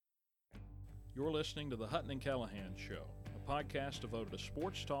You're listening to the Hutton and Callahan Show, a podcast devoted to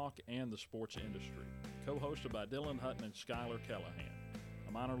sports talk and the sports industry. Co-hosted by Dylan Hutton and Skylar Callahan,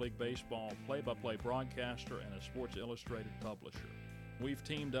 a minor league baseball play-by-play broadcaster and a Sports Illustrated publisher. We've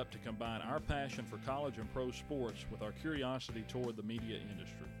teamed up to combine our passion for college and pro sports with our curiosity toward the media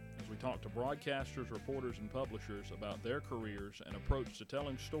industry, as we talk to broadcasters, reporters, and publishers about their careers and approach to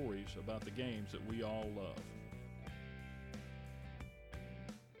telling stories about the games that we all love.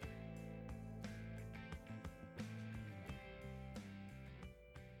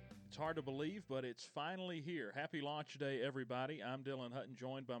 It's hard to believe, but it's finally here. Happy launch day, everybody. I'm Dylan Hutton,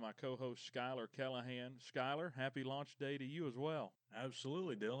 joined by my co-host Skylar Callahan. Skylar, happy launch day to you as well.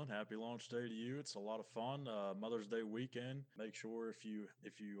 Absolutely, Dylan. Happy launch day to you. It's a lot of fun. Mother's Day weekend. Make sure if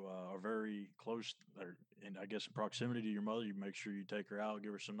you are very close, or in proximity to your mother, you make sure you take her out,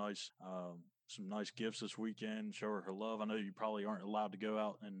 give her some nice gifts this weekend, show her love. I know you probably aren't allowed to go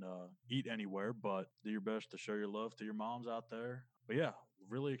out and eat anywhere, but do your best to show your love to your moms out there. But yeah,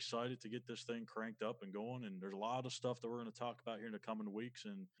 really excited to get this thing cranked up and going. And there's a lot of stuff that we're going to talk about here in the coming weeks.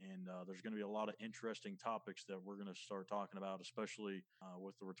 And there's going to be a lot of interesting topics that we're going to start talking about, especially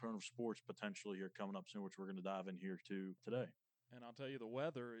with the return of sports potentially here coming up soon, which we're going to dive in here to today. And I'll tell you, the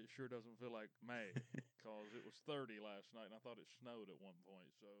weather, it sure doesn't feel like May because it was 30 last night, and I thought it snowed at one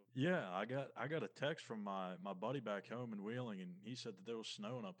point. So Yeah, I got a text from my buddy back home in Wheeling, and he said that there was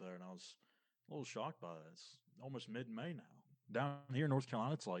snowing up there, and I was a little shocked by that. It's almost mid-May now. Down here in North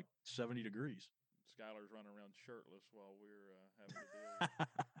Carolina, it's like 70 degrees. Skylar's running around shirtless while we're having to deal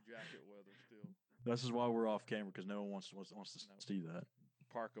with jacket weather still. This is why we're off camera, because no one wants to see that.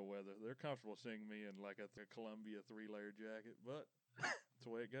 Parka weather. They're comfortable seeing me in like a Columbia 3-layer jacket, but that's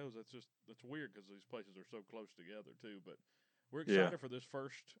the way it goes. That's weird because these places are so close together too. But we're excited for this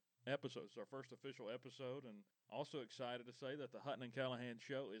first episode. It's our first official episode, and also excited to say that the Hutton and Callahan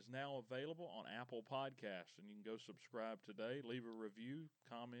Show is now available on Apple Podcasts, and you can go subscribe today, leave a review,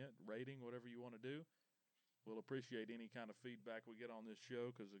 comment, rating, whatever you want to do. We'll appreciate any kind of feedback we get on this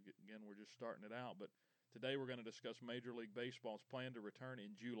show because, again, we're just starting it out. But today we're going to discuss Major League Baseball's plan to return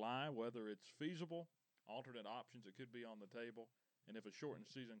in July, whether it's feasible, alternate options that could be on the table, and if a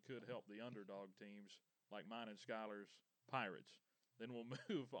shortened season could help the underdog teams like mine and Skylar's Pirates. Then we'll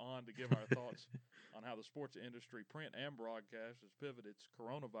move on to give our thoughts on how the sports industry, print and broadcast, has pivoted its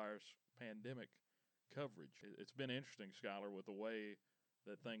coronavirus pandemic coverage. It's been interesting, Skylar, with the way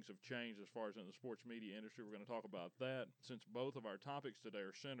that things have changed as far as in the sports media industry. We're going to talk about that. Since both of our topics today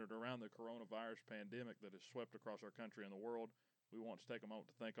are centered around the coronavirus pandemic that has swept across our country and the world, we want to take a moment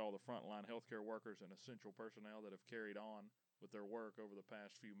to thank all the frontline healthcare workers and essential personnel that have carried on with their work over the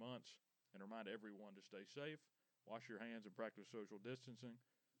past few months, and remind everyone to stay safe, wash your hands, and practice social distancing.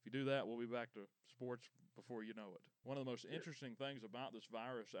 If you do that, we'll be back to sports before you know it. One of the most interesting things about this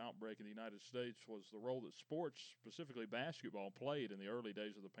virus outbreak in the United States was the role that sports, specifically basketball, played in the early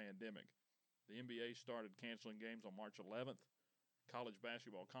days of the pandemic. The NBA started canceling games on March 11th. College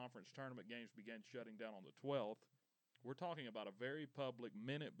basketball conference tournament games began shutting down on the 12th. We're talking about a very public,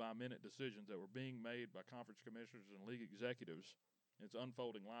 minute-by-minute decisions that were being made by conference commissioners and league executives. It's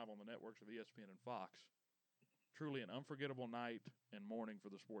unfolding live on the networks of ESPN and Fox. Truly an unforgettable night and morning for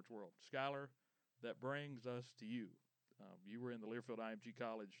the sports world. Skylar, that brings us to you. You were in the Learfield IMG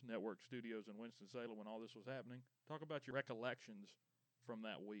College Network studios in Winston-Salem when all this was happening. Talk about your recollections from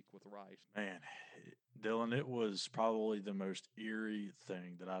that week with Rice. Man, Dylan, it was probably the most eerie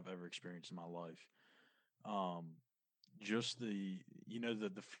thing that I've ever experienced in my life. Just the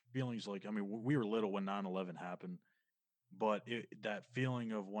feelings like, we were little when 9/11 happened. But that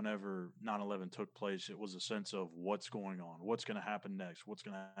feeling of whenever 9/11 took place, it was a sense of what's going on, what's going to happen next, what's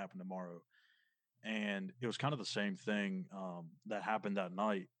going to happen tomorrow. And it was kind of the same thing that happened that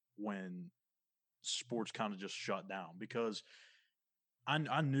night when sports kind of just shut down, because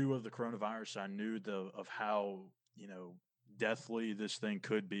I knew of the coronavirus. I knew of how, deathly this thing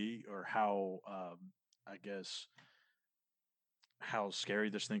could be, or how, I guess, how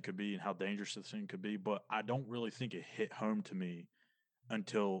scary this thing could be and how dangerous this thing could be. But I don't really think it hit home to me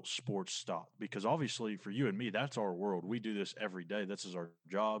until sports stopped, because obviously for you and me, that's our world. We do this every day. This is our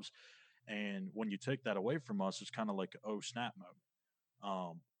jobs. And when you take that away from us, it's kind of like, oh, snap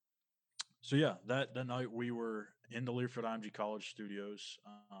moment. So yeah, that night we were in the Learfield IMG College studios.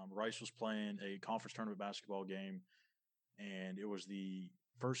 Rice was playing a conference tournament basketball game, and it was the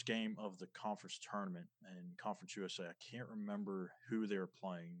first game of the conference tournament in Conference USA. I can't remember who they were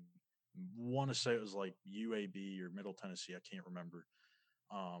playing. Want to say it was like UAB or Middle Tennessee. I can't remember.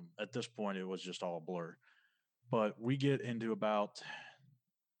 At this point, it was just all a blur. But we get into about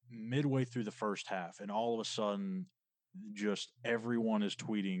midway through the first half, and all of a sudden, just everyone is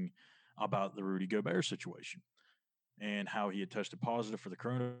tweeting about the Rudy Gobert situation and how he had tested positive for the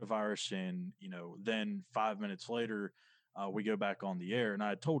coronavirus. And, then 5 minutes later, we go back on the air. And I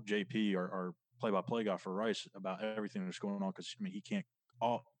had told JP, our play by play guy for Rice, about everything that's going on because, he can't,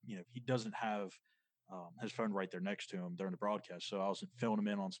 he doesn't have his phone right there next to him during the broadcast. So I was filling him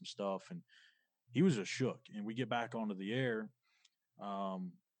in on some stuff and he was just shook. And we get back onto the air,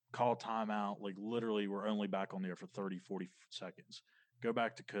 um, call timeout. Like literally, we're only back on the air for 30, 40 seconds. Go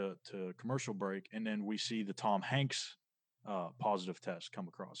back to commercial break, and then we see the Tom Hanks positive test come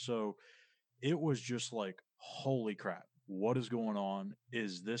across. So it was just like, holy crap, what is going on?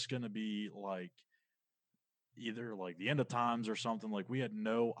 Is this going to be like either like the end of times or something? Like we had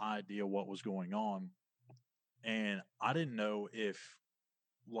no idea what was going on, and I didn't know if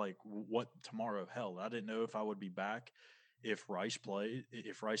like what tomorrow held. I didn't know if I would be back if Rice played,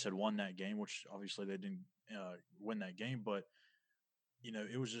 if Rice had won that game, which obviously they didn't win that game, but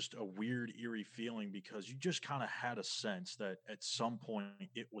it was just a weird, eerie feeling because you just kind of had a sense that at some point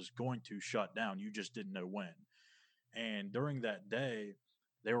it was going to shut down. You just didn't know when. And during that day,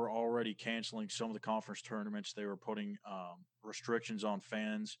 they were already canceling some of the conference tournaments. They were putting restrictions on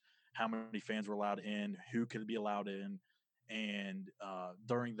fans, how many fans were allowed in, who could be allowed in. And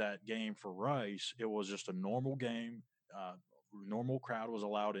during that game for Rice, it was just a normal game. Normal crowd was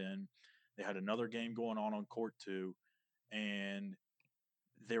allowed in. They had another game going on court two, and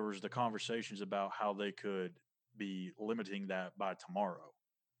there was the conversations about how they could be limiting that by tomorrow.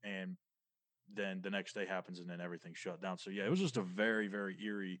 And then the next day happens and then everything shut down. So yeah, it was just a very, very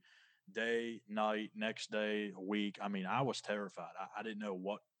eerie day, night, next day, a week. I mean, I was terrified. I didn't know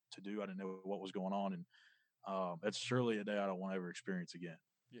what to do. I didn't know what was going on. And it's surely a day I don't want to ever experience again.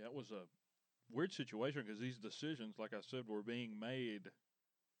 Yeah, it was a weird situation because these decisions, like I said, were being made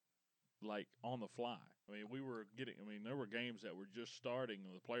like on the fly. I mean, there were games that were just starting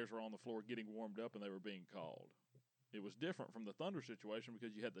and the players were on the floor getting warmed up and they were being called. It was different from the Thunder situation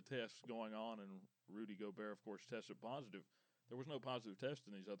because you had the tests going on and Rudy Gobert, of course, tested positive. There was no positive test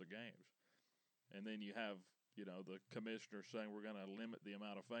in these other games. And then you have, the commissioner saying we're going to limit the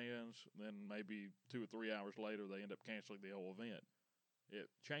amount of fans. Then maybe 2 or 3 hours later, they end up canceling the whole event. It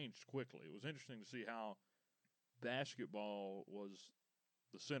changed quickly. It was interesting to see how basketball was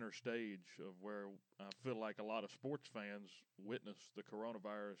the center stage of where I feel like a lot of sports fans witnessed the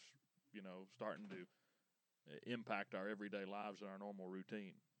coronavirus, starting to impact our everyday lives and our normal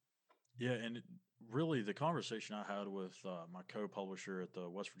routine. Yeah, and really, the conversation I had with my co-publisher at the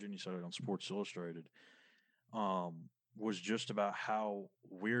West Virginia side on Sports Illustrated was just about how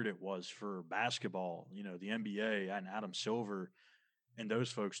weird it was for basketball, the NBA and Adam Silver and those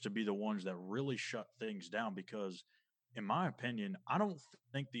folks to be the ones that really shut things down because, in my opinion, I don't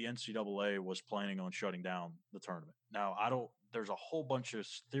think the NCAA was planning on shutting down the tournament. Now, I don't. There's a whole bunch of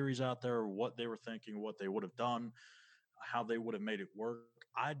theories out there what they were thinking, what they would have done, how they would have made it work.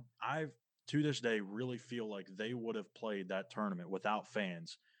 I to this day really feel like they would have played that tournament without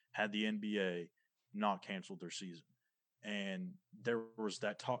fans had the NBA not canceled their season. And there was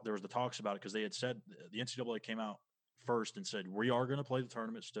that talk. There was the talks about it because they had said the NCAA came out first and said we are going to play the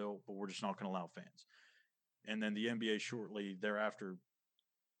tournament still, but we're just not going to allow fans. And then the NBA shortly thereafter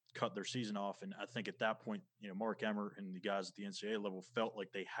cut their season off. And I think at that point, Mark Emmert and the guys at the NCAA level felt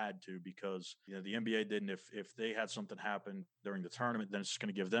like they had to because the NBA didn't. If they had something happen during the tournament, then it's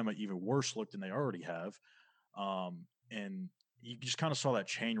going to give them an even worse look than they already have. And you just kind of saw that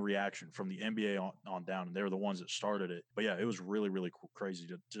chain reaction from the NBA on down, and they were the ones that started it. But yeah, it was really, really crazy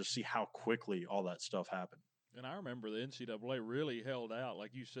to just see how quickly all that stuff happened. And I remember the NCAA really held out.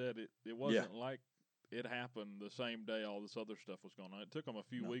 Like you said, it Yeah, wasn't like it happened the same day all this other stuff was going on. It took them a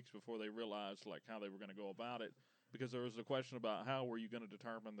few no, weeks before they realized like how they were going to go about it because there was a question about how were you going to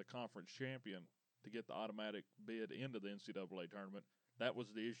determine the conference champion to get the automatic bid into the NCAA tournament. That was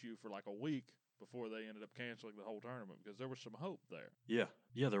the issue for like a week before they ended up canceling the whole tournament because there was some hope there. yeah,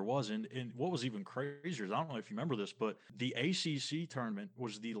 yeah, there was. And what was even crazier is I don't know if you remember this, but the ACC tournament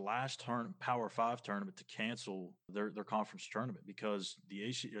was the last Power Five tournament to cancel their conference tournament because the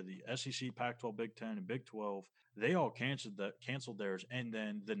AC or the SEC, Pac-12, Big Ten, and Big 12 they all canceled theirs, and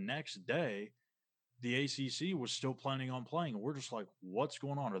then the next day the ACC was still planning on playing, and we're just like, what's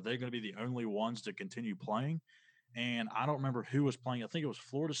going on? Are they going to be the only ones to continue playing? And I don't remember who was playing. I think it was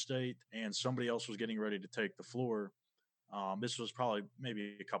Florida State, and somebody else was getting ready to take the floor. This was probably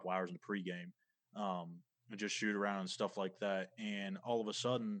maybe a couple hours in the pregame, and just shoot around and stuff like that. And all of a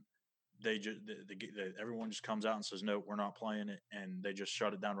sudden, everyone just comes out and says, "No, we're not playing it," and they just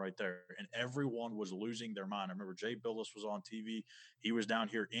shut it down right there. And everyone was losing their mind. I remember Jay Billis was on TV. He was down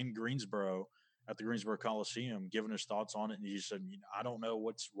here in Greensboro at the Greensboro Coliseum, giving his thoughts on it, and he said, I don't know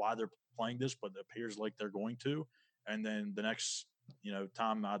why they're playing this, but it appears like they're going to. And then the next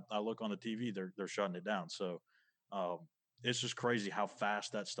time I look on the TV, they're shutting it down. So um, it's just crazy how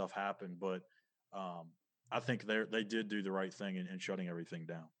fast that stuff happened. But um, I think they did do the right thing in shutting everything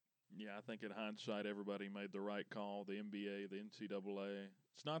down. Yeah, I think in hindsight, everybody made the right call. The NBA, the NCAA.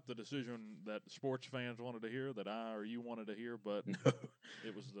 It's not the decision that sports fans wanted to hear, that I or you wanted to hear, but No.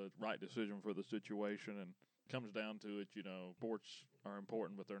 it was the right decision for the situation. And it comes down to it, sports are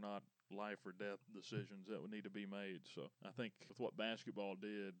important, but they're not life or death decisions that would need to be made. So I think with what basketball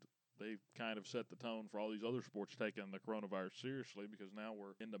did, they kind of set the tone for all these other sports taking the coronavirus seriously, because now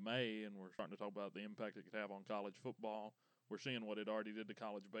we're into May and we're starting to talk about the impact it could have on college football. We're seeing what it already did to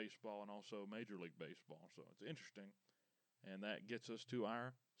college baseball and also Major League Baseball. So it's interesting. And that gets us to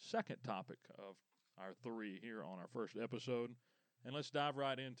our second topic of our three here on our first episode. And let's dive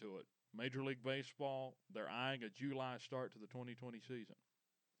right into it. Major League Baseball, they're eyeing a July start to the 2020 season.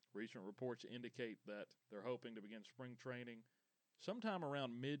 Recent reports indicate that they're hoping to begin spring training sometime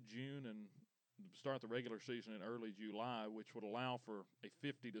around mid-June and start the regular season in early July, which would allow for a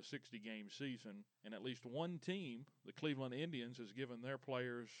 50 to 60 game season. And at least one team, the Cleveland Indians, has given their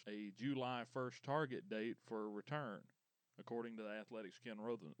players a July 1st target date for return, according to the Athletics' Ken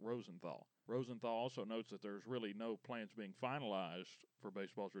Rosenthal. Rosenthal also notes that there's really no plans being finalized for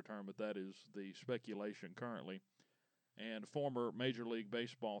baseball's return, but that is the speculation currently. And former Major League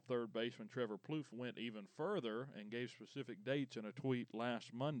Baseball third baseman Trevor Plouffe went even further and gave specific dates in a tweet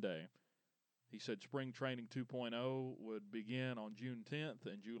last Monday. He said spring training 2.0 would begin on June 10th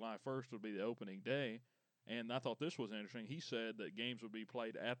and July 1st would be the opening day. And I thought this was interesting. He said that games would be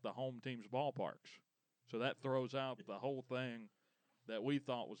played at the home team's ballparks. So that throws out the whole thing that we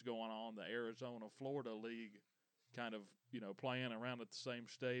thought was going on, the Arizona-Florida League kind of, playing around at the same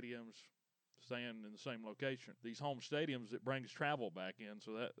stadiums, staying in the same location. These home stadiums, it brings travel back in,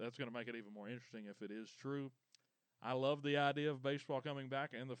 so that's going to make it even more interesting if it is true. I love the idea of baseball coming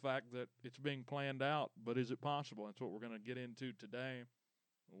back and the fact that it's being planned out, but is it possible? That's what we're going to get into today.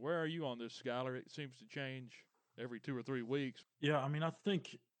 Where are you on this, Skylar? It seems to change every 2 or 3 weeks. Yeah, I mean, I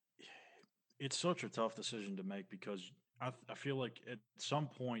think it's such a tough decision to make because I feel like at some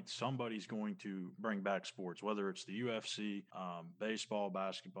point somebody's going to bring back sports, whether it's the UFC, baseball,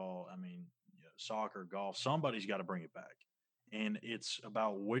 basketball, I mean, soccer, golf, somebody's got to bring it back. And it's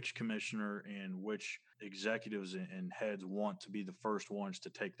about which commissioner and which executives and heads want to be the first ones to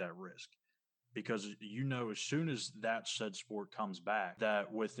take that risk. Because as soon as that said sport comes back,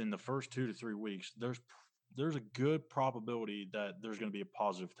 that within the first 2 to 3 weeks, there's a good probability that there's going to be a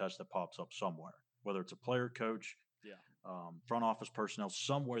positive test that pops up somewhere, whether it's a player, coach, Yeah. front office personnel,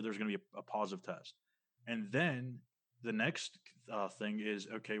 somewhere there's going to be a positive test. And then the next thing is,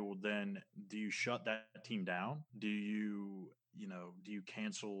 okay, well, then do you shut that team down? Do you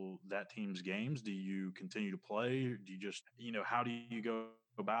cancel that team's games? Do you continue to play? Do you just, how do you go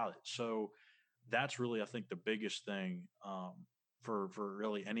about it? So that's really, I think, the biggest thing for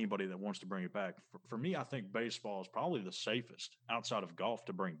really anybody that wants to bring it back. For me, I think baseball is probably the safest outside of golf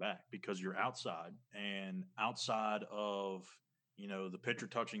to bring back because you're outside and outside of the pitcher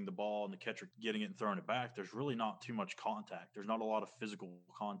touching the ball and the catcher getting it and throwing it back. There's really not too much contact. There's not a lot of physical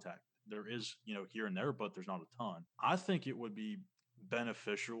contact. There is here and there, but there's not a ton. I think it would be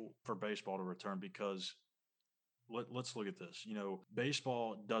beneficial for baseball to return because let's look at this.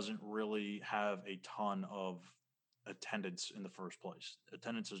 Baseball doesn't really have a ton of attendance in the first place.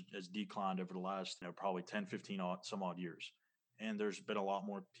 Attendance has declined over the last, probably 10, 15 some odd years. And there's been a lot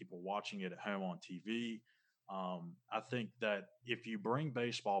more people watching it at home on TV. I think that if you bring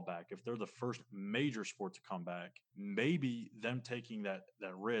baseball back, if they're the first major sport to come back, maybe them taking that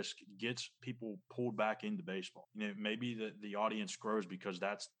risk gets people pulled back into baseball. Maybe the audience grows because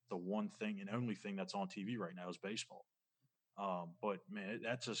that's the one thing and only thing that's on TV right now is baseball. But man,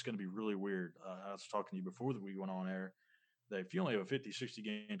 that's just going to be really weird. I was talking to you before that we went on air that if you only have a 50, 60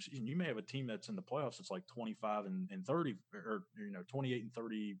 game season, you may have a team that's in the playoffs that's like 25 and 30 or 28 and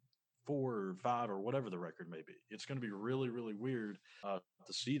 34 or 5 or whatever the record may be. It's going to be really, really weird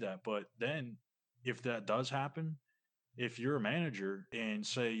to see that. But then if that does happen, if you're a manager and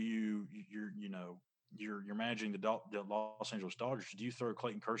say you're managing the Los Angeles Dodgers, do you throw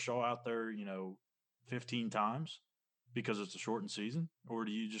Clayton Kershaw out there, 15 times because it's a shortened season, or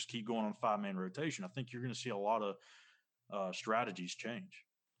do you just keep going on 5-man rotation? I think you're going to see a lot of strategies change.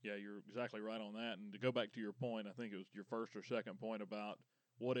 Yeah, you're exactly right on that. And to go back to your point, I think it was your first or second point about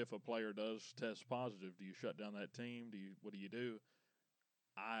what if a player does test positive? Do you shut down that team? What do you do?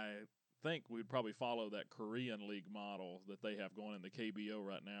 I think we'd probably follow that Korean League model that they have going in the KBO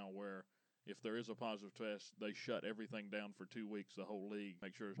right now, where if there is a positive test, they shut everything down for 2 weeks, the whole league,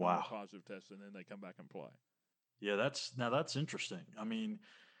 make sure there's no more Wow. positive tests, and then they come back and play. Yeah, that's interesting. I mean,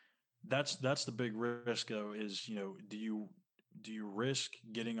 that's the big risk though, is, do you risk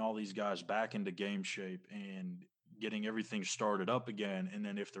getting all these guys back into game shape and getting everything started up again, and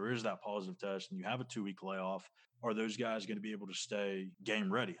then if there is that positive test and you have a 2 week layoff, are those guys going to be able to stay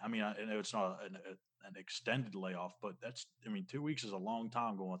game ready? I mean, I know it's not an extended layoff, but I mean, 2 weeks is a long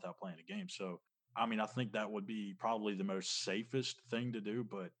time going without playing a game. So I mean, I think that would be probably the most safest thing to do,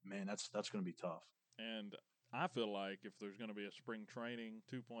 but man, that's going to be tough. And I feel like if there's going to be a spring training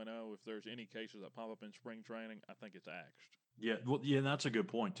 2.0, if there's any cases that pop up in spring training, I think it's axed. Yeah, well, yeah, and that's a good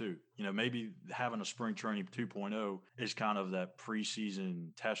point too. Maybe having a spring training 2.0 is kind of that preseason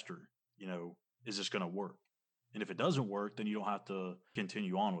tester. Is this going to work? And if it doesn't work, then you don't have to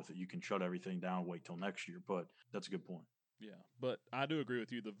continue on with it. You can shut everything down, wait till next year. But that's a good point. Yeah, but I do agree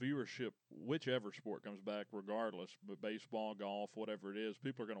with you. The viewership, whichever sport comes back, regardless, but baseball, golf, whatever it is,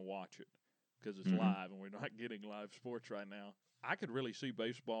 people are going to watch it because it's Hmm. live, and we're not getting live sports right now. I could really see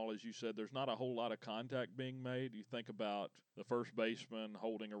baseball, as you said, there's not a whole lot of contact being made. You think about the first baseman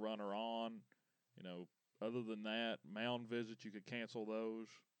holding a runner on, you know, other than that, mound visits, you could cancel those.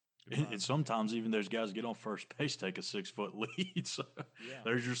 And sometimes even those guys get on first base, take a 6 foot lead. So Yeah,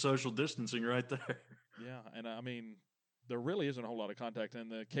 there's your social distancing right there. yeah, and I mean, there really isn't a whole lot of contact. In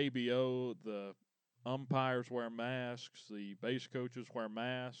the KBO, the umpires wear masks, the base coaches wear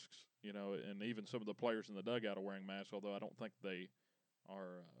masks, and even some of the players in the dugout are wearing masks, although I don't think they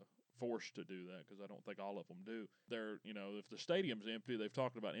are forced to do that because I don't think all of them do. If the stadium's empty, they've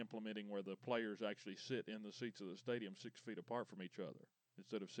talked about implementing where the players actually sit in the seats of the stadium 6 feet apart from each other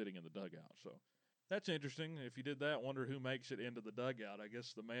instead of sitting in the dugout. So that's interesting. If you did that, wonder who makes it into the dugout. I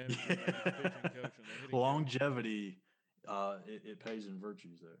guess the manager, maybe the pitching coach, and the hitting coach. Longevity, it pays in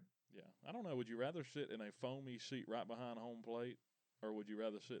virtues there. Yeah, I don't know. Would you rather sit in a foamy seat right behind home plate, or would you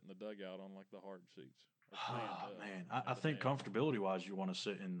rather sit in the dugout on like the hard seats or stand up Man, I at the think bench? comfortability wise, you want to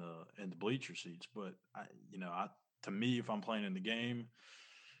sit in the bleacher seats. But to me, if I'm playing in the game,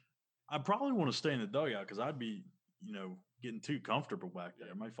 I probably want to stay in the dugout because I'd be, getting too comfortable back there.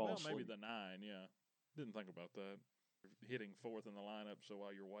 Yeah. I might fall Well, maybe asleep. the 9. Yeah, didn't think about that. Hitting fourth in the lineup, so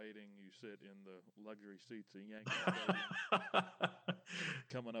while you're waiting, you sit in the luxury seats at Yankee Stadium,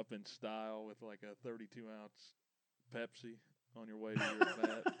 coming up in style with like a 32-ounce Pepsi on your way to your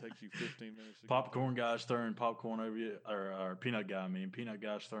at bat. Takes you 15 minutes to get there. Popcorn guys throwing popcorn over you, or peanut guy. I mean, peanut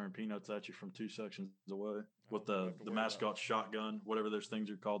guys throwing peanuts at you from 2 sections away I with don't think we the have to the worry about. mascot shotgun, whatever those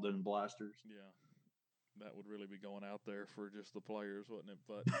things are called, in blasters. Yeah, that would really be going out there for just the players, wouldn't it?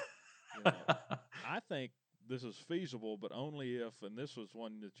 But you know, I think this is feasible, but only if, and this was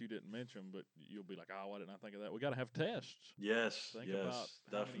one that you didn't mention, but you'll be like, oh, why didn't I think of that? We got to have tests. Yes, Think about yes,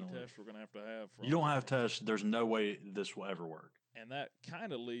 how many definitely. tests we're going to have for You all don't this. have tests. There's no way this will ever work. And that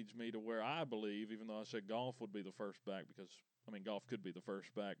kind of leads me to where I believe, even though I said golf would be the first back, because, I mean, golf could be the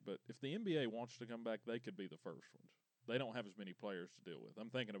first back, but if the NBA wants to come back, they could be the first ones. They don't have as many players to deal with. I'm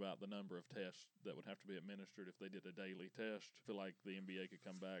thinking about the number of tests that would have to be administered if they did a daily test. I feel like the NBA could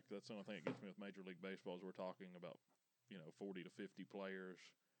come back. That's the only thing that gets me with Major League Baseball is we're talking about, 40 to 50 players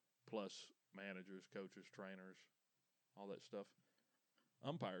plus managers, coaches, trainers, all that stuff.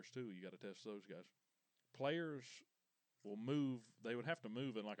 Umpires, too, you got to test those guys. Players will move. They would have to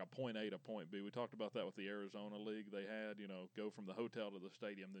move in like a point A to point B. We talked about that with the Arizona League. They had, go from the hotel to the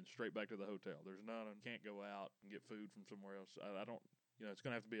stadium, then straight back to the hotel. There's none. Can't go out and get food from somewhere else. I don't. It's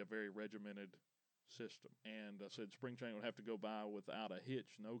going to have to be a very regimented system. And I said spring training would have to go by without a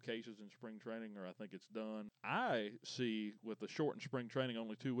hitch. No cases in spring training, or I think it's done. I see with the shortened spring training,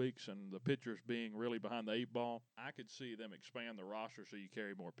 only 2 weeks, and the pitchers being really behind the 8 ball, I could see them expand the roster so you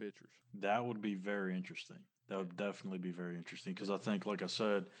carry more pitchers. That would be very interesting. That would definitely be very interesting because I think, like I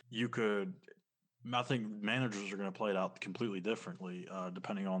said, you could. I think managers are going to play it out completely differently,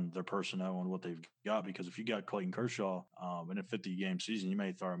 depending on their personnel and what they've got. Because if you got Clayton Kershaw in a 50-game season, you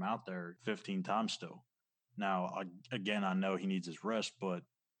may throw him out there 15 times still. Now, again, I know he needs his rest, but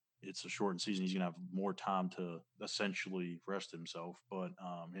it's a shortened season. He's going to have more time to essentially rest himself, and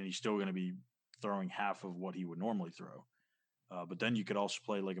he's still going to be throwing half of what he would normally throw. But then you could also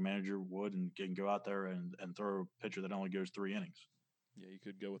play like a manager would and can go out there and throw a pitcher that only goes 3 innings. Yeah, you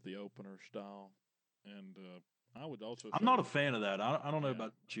could go with the opener style. And I would also I'm not say, a fan of that. I don't know yeah,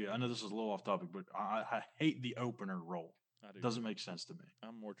 about you. I know this is a little off topic, but I hate the opener role. I do Doesn't too. make sense to me.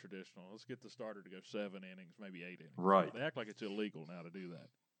 I'm more traditional. Let's get the starter to go 7 innings, maybe 8 innings. Right. They act like it's illegal now to do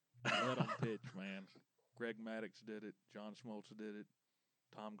that. Let them pitch, man. Greg Maddux did it. John Smoltz did it.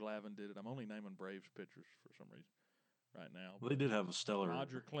 Tom Glavine did it. I'm only naming Braves pitchers for some reason. right now. Well, they did have a stellar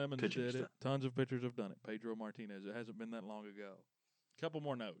Roger Clemens did it. Tons of pitchers have done it. Pedro Martinez. It hasn't been that long ago. Couple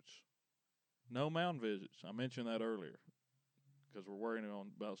more notes. No mound visits. I mentioned that earlier because we're worrying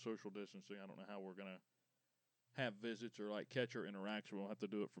about social distancing. I don't know how we're going to have visits or like catcher interaction. We'll have to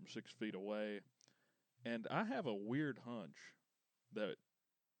do it from 6 feet away. And I have a weird hunch that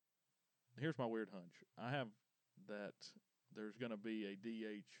here's my weird hunch. I have that there's going to be a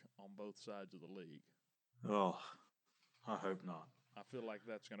DH on both sides of the league. Oh, I hope not. I feel like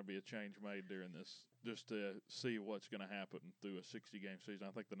that's going to be a change made during this, just to see what's going to happen through a 60-game season.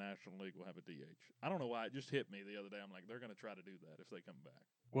 I think the National League will have a DH. I don't know why. It just hit me the other day. I'm like, they're going to try to do that if they come back.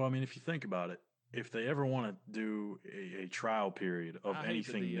 Well, I mean, if you think about it, if they ever want to do a trial period of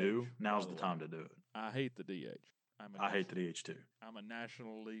anything new, now's the time to do it. I hate the DH. I hate the DH too. I'm a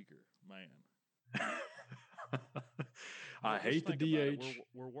National Leaguer, man. I hate the DH.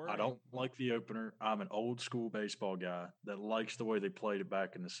 I don't like the opener. I'm an old school baseball guy that likes the way they played it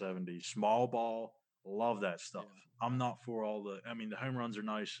back in the 70s. Small ball, love that stuff. Yeah. I'm not for all the home runs are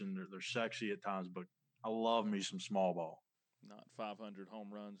nice and they're sexy at times, but I love me some small ball. Not 500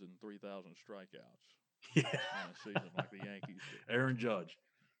 home runs and 3,000 strikeouts. Yeah. In a season like the Yankees did. Aaron Judge.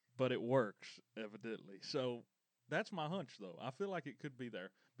 But it works, evidently. So that's my hunch, though. I feel like it could be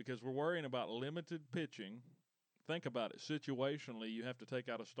there because we're worrying about limited pitching. Think about it. Situationally, you have to take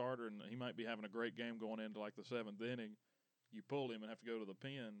out a starter, and he might be having a great game going into like the 7th inning. You pull him and have to go to the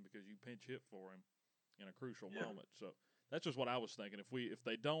pen because you pinch hit for him in a crucial moment. So that's just what I was thinking. If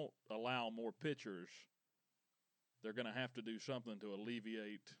they don't allow more pitchers, they're going to have to do something to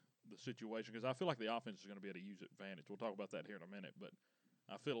alleviate the situation because I feel like the offense is going to be able to use advantage. We'll talk about that here in a minute, but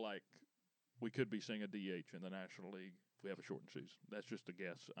I feel like we could be seeing a DH in the National League if we have a shortened season. That's just a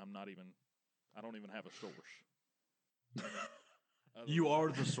guess. I don't even have a source. You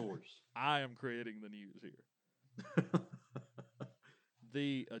are the source. I am creating the news here.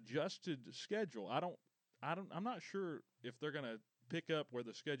 The adjusted schedule. I'm not sure if they're going to pick up where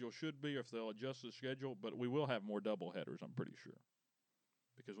the schedule should be or if they'll adjust the schedule, but we will have more doubleheaders, I'm pretty sure.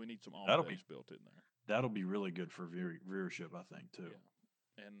 Because we need some all-days built in there. That'll be really good for viewership, I think, too.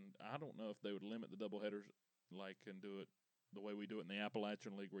 Yeah. And I don't know if they would limit the doubleheaders and do it the way we do it in the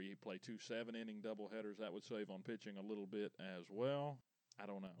Appalachian League where you play 2 7-inning doubleheaders. That would save on pitching a little bit as well. I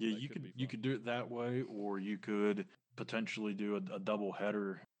don't know. Yeah, you could do it that way, or you could potentially do a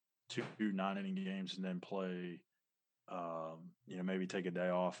doubleheader, 2 9-inning games, and then play, maybe take a day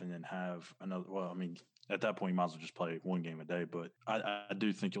off and then have another. Well, I mean, at that point, you might as well just play 1 game a day. But I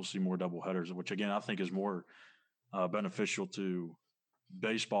do think you'll see more doubleheaders, which, again, I think is more beneficial to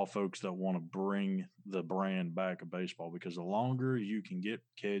baseball folks that want to bring the brand back of baseball, because the longer you can get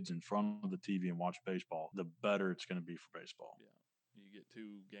kids in front of the TV and watch baseball, the better it's going to be for baseball. Yeah, you get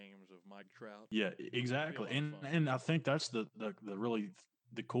 2 games of Mike Trout. Yeah, exactly. And I think that's the really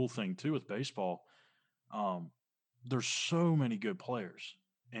the cool thing too with baseball. There's so many good players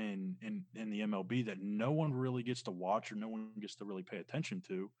in the MLB that no one really gets to watch or no one gets to really pay attention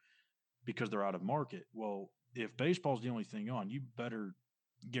to because they're out of market. Well, if baseball's the only thing on, you better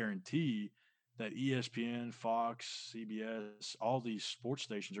guarantee that ESPN, Fox, CBS, all these sports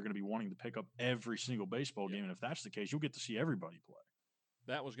stations are going to be wanting to pick up every single baseball game. And if that's the case, you'll get to see everybody play.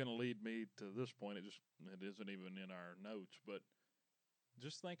 That was going to lead me to this point. It isn't even in our notes, but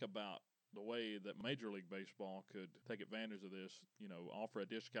just think about the way that Major League Baseball could take advantage of this, offer a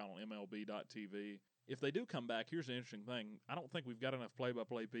discount on MLB.TV. If they do come back, here's the interesting thing. I don't think we've got enough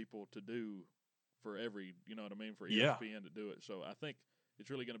play-by-play people to do for every, for ESPN to do it. So I think it's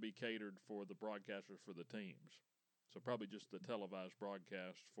really going to be catered for the broadcasters for the teams. So probably just the televised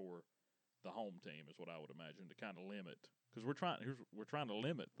broadcast for the home team is what I would imagine to kind of limit. Because we're trying to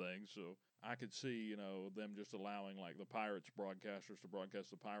limit things. So I could see, them just allowing like the Pirates broadcasters to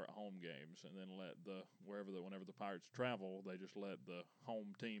broadcast the Pirate home games, and then let whenever the Pirates travel, they just let the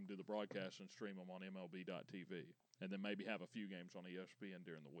home team do the broadcast and stream them on MLB.TV, and then maybe have a few games on ESPN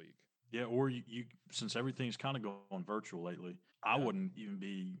during the week. Yeah, or you since everything's kind of going virtual lately, I wouldn't even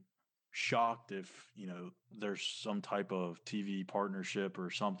be shocked if, there's some type of TV partnership or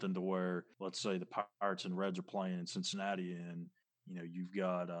something to where, let's say the Pirates and Reds are playing in Cincinnati and, you've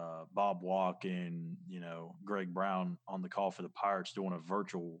got Bob Walk and, Greg Brown on the call for the Pirates doing a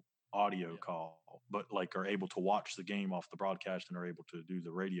virtual audio call, but like are able to watch the game off the broadcast and are able to do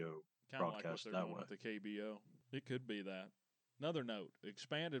the radio kind of broadcast like what they're doing with the KBO. It could be that. Another note,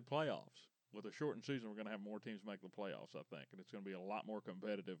 expanded playoffs. With a shortened season, we're going to have more teams make the playoffs, I think, and it's going to be a lot more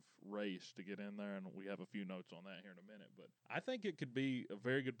competitive race to get in there, and we have a few notes on that here in a minute. But I think it could be a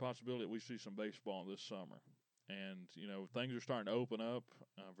very good possibility that we see some baseball this summer. And, things are starting to open up.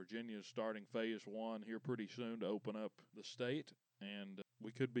 Virginia is starting phase 1 here pretty soon to open up the state. And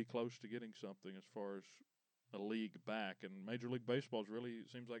we could be close to getting something as far as a league back. And Major League Baseball is really, it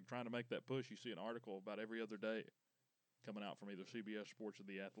seems like, trying to make that push. You see an article about every other day coming out from either CBS Sports or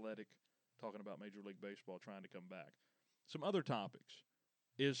The Athletic talking about Major League Baseball trying to come back. Some other topics.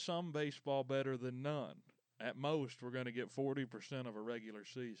 Is some baseball better than none? At most, we're going to get 40% of a regular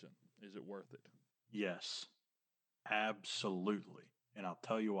season. Is it worth it? Yes, absolutely. And I'll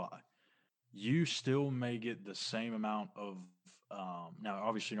tell you why. You still may get the same amount of, now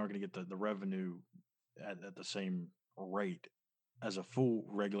obviously you're not going to get the revenue at the same rate as a full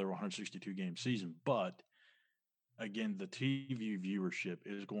regular 162 game season, but again, the TV viewership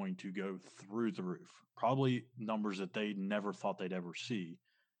is going to go through the roof. Probably numbers that they never thought they'd ever see,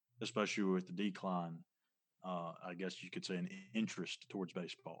 especially with the decline, I guess you could say, an interest towards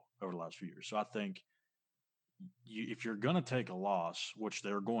baseball over the last few years. So I think if you're going to take a loss, which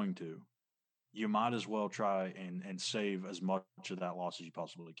they're going to, you might as well try and save as much of that loss as you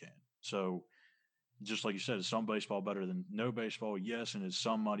possibly can. So just like you said, is some baseball better than no baseball? Yes, and is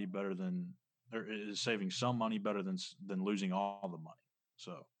some money better than, or is saving some money better than losing all the money?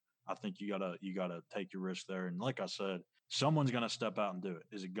 So I think you gotta take your risk there. And like I said, someone's gonna step out and do it.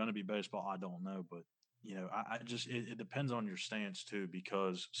 Is it gonna be baseball? I don't know, but I just it depends on your stance too,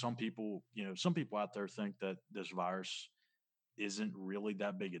 because some people out there think that this virus isn't really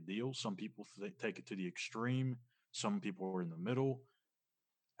that big a deal. Some people take it to the extreme. Some people are in the middle.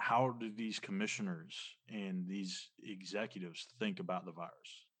 How do these commissioners and these executives think about the virus?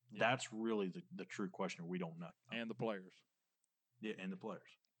 Yeah. That's really the true question. We don't know. And the players. Yeah, and the players.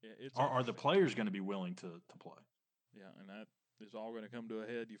 Yeah, it's Are the players going to be willing to play? Yeah, and that is all going to come to a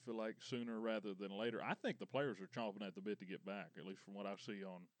head, you feel like, sooner rather than later. I think the players are chomping at the bit to get back, at least from what I see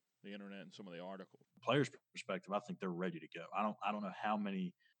on the internet and some of the articles. Players' perspective, I think they're ready to go. I don't know how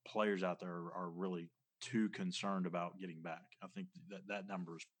many players out there are really too concerned about getting back. I think that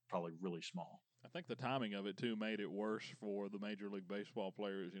number is probably really small. I think the timing of it, too, made it worse for the Major League Baseball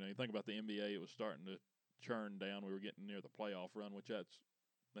players. You think about the NBA, it was starting to churn down. We were getting near the playoff run, which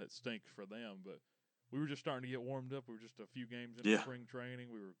that stinks for them. But we were just starting to get warmed up. We were just a few games into spring training.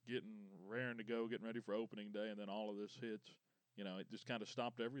 We were raring to go, getting ready for opening day, and then all of this hits. It just kind of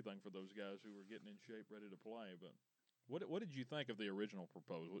stopped everything for those guys who were getting in shape, ready to play. But what did you think of the original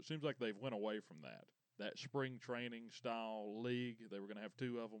proposal? It seems like they've went away from that spring training style league. They were going to have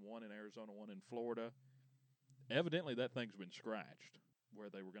two of them, one in Arizona, one in Florida. Evidently, that thing's been scratched, where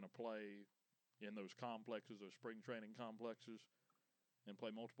they were going to play in those complexes, those spring training complexes, and play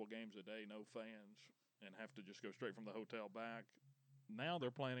multiple games a day, no fans, and have to just go straight from the hotel back. Now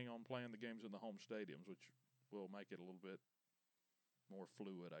they're planning on playing the games in the home stadiums, which will make it a little bit more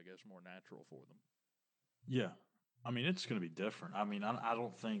fluid, I guess, more natural for them. Yeah. I mean, it's going to be different. I mean, I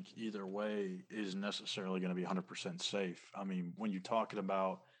don't think either way is necessarily going to be 100% safe. I mean, when you're talking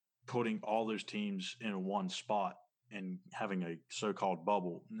about putting all those teams in one spot and having a so-called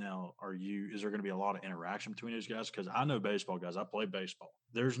bubble, now is there going to be a lot of interaction between those guys? Because I know baseball guys. I play baseball.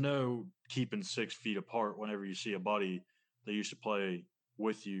 There's no keeping 6 feet apart whenever you see a buddy that used to play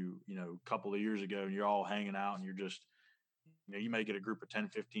with you, a couple of years ago, and you're all hanging out and you're just, you may get a group of 10,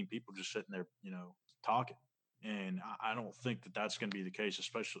 15 people just sitting there, talking. And I don't think that that's going to be the case,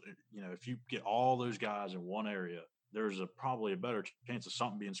 especially, if you get all those guys in one area, there's probably a better chance of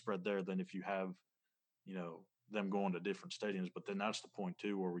something being spread there than if you have, them going to different stadiums. But then that's the point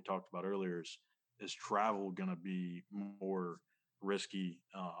too, where we talked about earlier is travel going to be more risky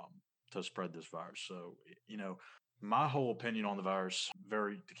to spread this virus. So, my whole opinion on the virus,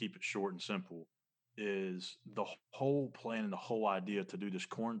 to keep it short and simple, is the whole plan and the whole idea to do this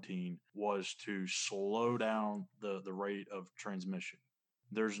quarantine was to slow down the rate of transmission.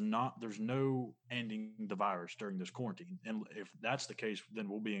 There's no ending the virus during this quarantine. And if that's the case, then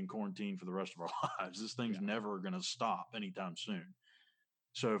we'll be in quarantine for the rest of our lives. This thing's never going to stop anytime soon.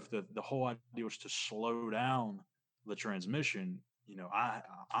 So if the whole idea was to slow down the transmission,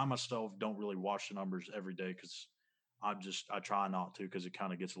 I myself don't really watch the numbers every day because I try not to, because it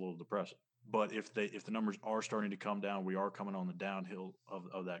kind of gets a little depressing. But if the numbers are starting to come down, we are coming on the downhill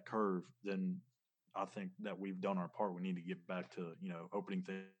of that curve, then I think that we've done our part. We need to get back to, opening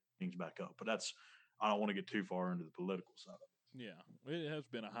things back up. But I don't want to get too far into the political side of it. Yeah, it has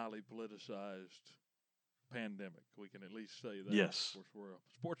been a highly politicized pandemic. We can at least say that. Yes. Of course, we're a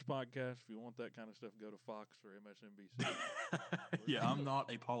sports podcast. If you want that kind of stuff, go to Fox or MSNBC. Yeah, I'm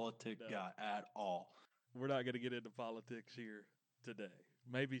not a politic guy at all. We're not going to get into politics here today.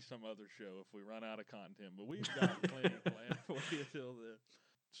 Maybe some other show if we run out of content, but we've got plenty planned for you till then.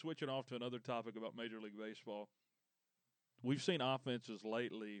 switching off to another topic about Major League Baseball, we've seen offenses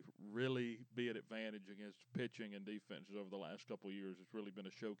lately really be at advantage against pitching and defenses over the last couple of years. It's really been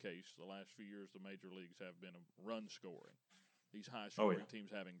a showcase. The last few years, the major leagues have been run scoring. These high scoring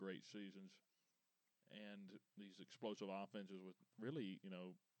teams having great seasons, and these explosive offenses with really,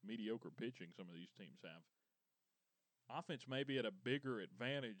 mediocre pitching some of these teams have. Offense may be at a bigger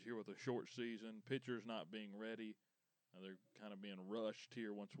advantage here with a short season, pitchers not being ready. They're kind of being rushed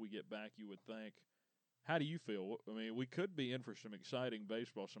here once we get back, you would think. How do you feel? I mean, we could be in for some exciting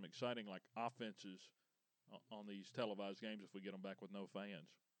baseball, some exciting offenses on these televised games if we get them back with no fans.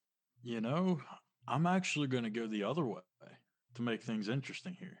 I'm actually going to go the other way to make things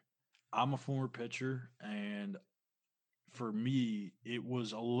interesting here. I'm a former pitcher, and for me, it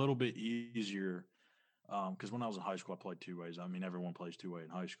was a little bit easier because when I was in high school, I played two ways. I mean, everyone plays two-way in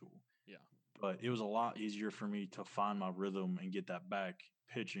high school. Yeah. But it was a lot easier for me to find my rhythm and get that back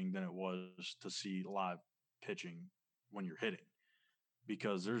pitching than it was to see live pitching when you're hitting.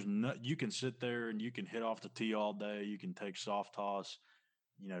 Because you can sit there and you can hit off the tee all day. You can take soft toss.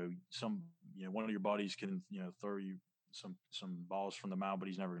 One of your buddies can, throw you some balls from the mound, but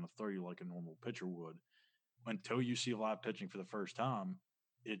he's never going to throw you like a normal pitcher would. Until you see live pitching for the first time,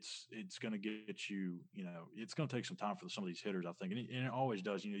 it's going to get you, it's going to take some time for some of these hitters, I think. And it always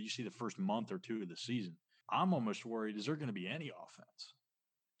does. You see the first month or two of the season. I'm almost worried, is there going to be any offense?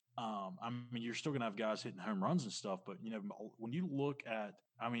 I mean, you're still going to have guys hitting home runs and stuff, but, when you look at,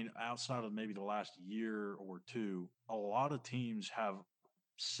 outside of maybe the last year or two, a lot of teams have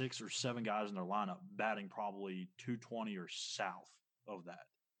 6 or 7 guys in their lineup batting probably 220 or south of that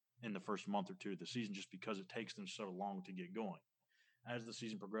in the first month or two of the season, just because it takes them so long to get going. As the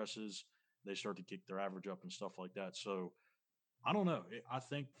season progresses, they start to kick their average up and stuff like that. So I don't know. I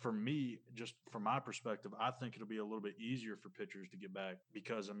think for me, just from my perspective, I think it'll be a little bit easier for pitchers to get back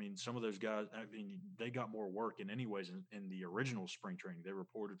because, some of those guys, they got more work in anyways in the original spring training. They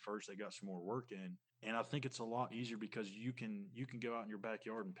reported first, they got some more work in. And I think it's a lot easier because you can go out in your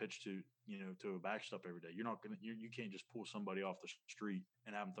backyard and pitch to a backstop every day. You're not gonna you can't just pull somebody off the street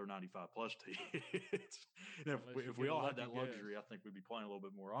and have them throw 95 plus to you. If we all had that luxury, I think we'd be playing a little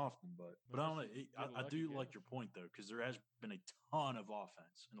bit more often. But I don't know. I do like your point though, because there has been a ton of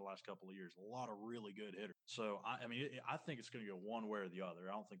offense in the last couple of years. A lot of really good hitters. So I think it's going to go one way or the other.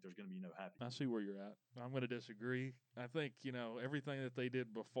 I don't think there's going to be no happy. I see where you're at. I'm going to disagree. I think everything that they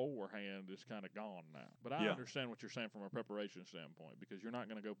did beforehand is kind of gone now. But I understand what you're saying from a preparation standpoint, because you're not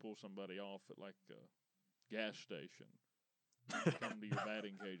going to go pull somebody off at like a gas station, come to your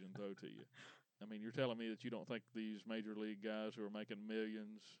batting cage and throw to you. I mean, you're telling me that you don't think these major league guys who are making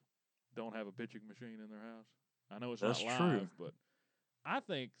millions don't have a pitching machine in their house? I know it's not live, true. But I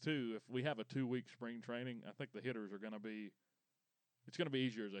think too, if we have a 2-week spring training, I think the hitters are going to be. It's going to be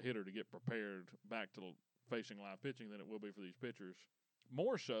easier as a hitter to get prepared back to facing live pitching than it will be for these pitchers.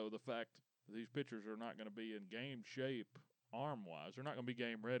 More so the fact that these pitchers are not going to be in game shape arm-wise. They're not going to be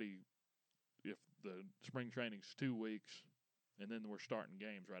game ready if the spring training's 2 weeks and then we're starting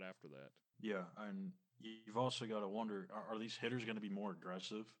games right after that. Yeah, and you've also got to wonder, are these hitters going to be more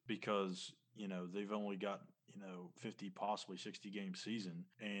aggressive because, they've only got, 50, possibly 60 game season.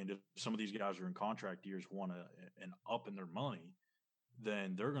 And if some of these guys are in contract years want an up in their money,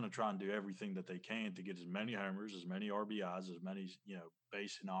 then they're going to try and do everything that they can to get as many homers, as many RBIs, as many,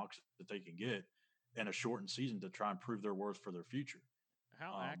 base knocks that they can get in a shortened season to try and prove their worth for their future.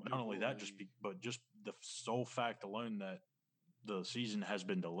 Not only that, but just the sole fact alone that the season has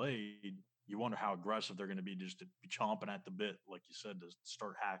been delayed, you wonder how aggressive they're going to be just to be chomping at the bit, like you said, to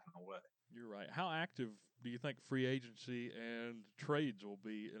start hacking away. You're right. How active do you think free agency and trades will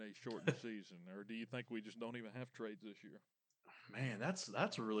be in a shortened season? Or do you think we just don't even have trades this year? Man,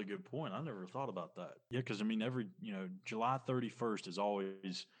 that's a really good point. I never thought about that. Yeah, because every July 31st is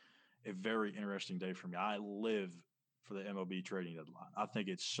always a very interesting day for me. I live for the MLB trading deadline. I think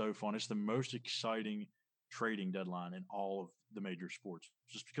it's so fun. It's the most exciting trading deadline in all of the major sports,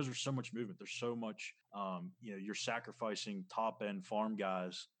 just because there's so much movement. There's so much. You're sacrificing top end farm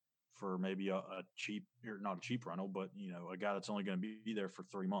guys for maybe a cheap, or not a cheap rental, but a guy that's only going to be there for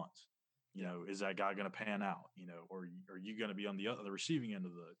 3 months. Is that guy going to pan out? Or are you going to be on the receiving end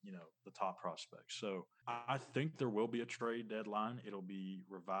of the top prospects? So I think there will be a trade deadline. It'll be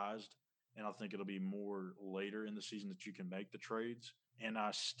revised, and I think it'll be more later in the season that you can make the trades. And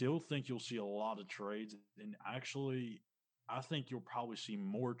I still think you'll see a lot of trades. And actually, I think you'll probably see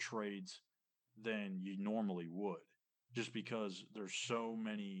more trades than you normally would, just because there's so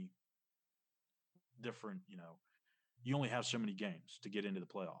many different, you only have so many games to get into the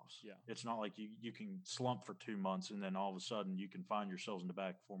playoffs. Yeah. It's not like you can slump for 2 months and then all of a sudden you can find yourselves in the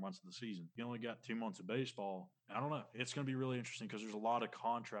back 4 months of the season. You only got 2 months of baseball. I don't know. It's going to be really interesting because there's a lot of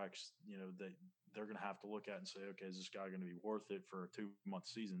contracts, that they're going to have to look at and say, okay, is this guy going to be worth it for a 2 month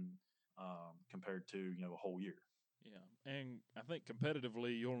season compared to a whole year? Yeah, and I think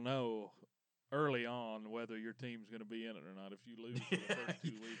competitively, you'll know early on whether your team's going to be in it or not. If you lose for the first 2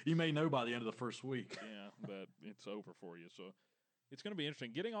 weeks, You may know by the end of the first week. yeah, that it's over for you. So it's going to be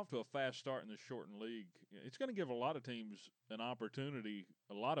interesting. Getting off to a fast start in this shortened league, it's going to give a lot of teams an opportunity,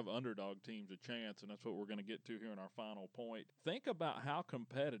 a lot of underdog teams a chance, and that's what we're going to get to here in our final point. Think about how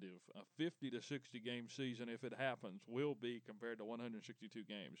competitive a 50 to 60 game season, if it happens, will be compared to 162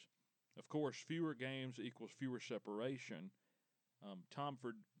 games. Of course, fewer games equals fewer separation. Tom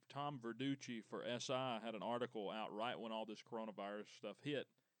Verducci for SI had an article out right when all this coronavirus stuff hit.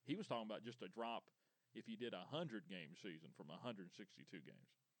 He was talking about just a drop if you did a 100-game season from 162 games.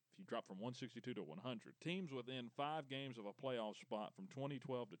 If you drop from 162 to 100, teams within 5 games of a playoff spot from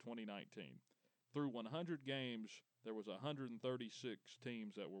 2012 to 2019. Through 100 games, there was 136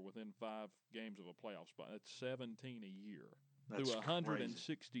 teams that were within 5 games of a playoff spot. That's 17 a year. That's Through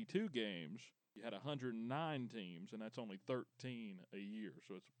 162 crazy. games, you had 109 teams, and that's only 13 a year.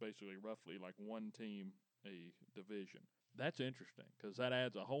 So it's basically roughly like one team a division. That's interesting because that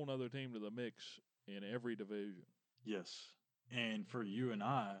adds a whole other team to the mix in every division. Yes. And for you and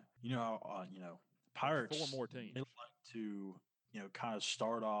I, That's Pirates, 4 more teams. they like to, kind of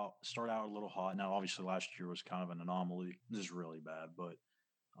start out a little hot. Now, obviously, last year was kind of an anomaly. This is really bad, but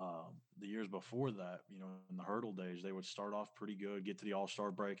the years before that, in the hurdle days, they would start off pretty good, get to the All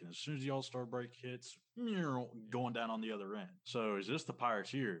Star break, and as soon as the All Star break hits, going down on the other end. So, is this the Pirates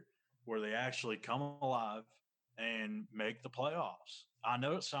here where they actually come alive and make the playoffs? I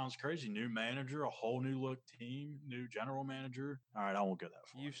know it sounds crazy. New manager, a whole new look team, new general manager. All right, I won't go that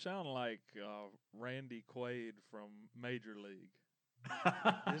far. You sound like Randy Quaid from Major League.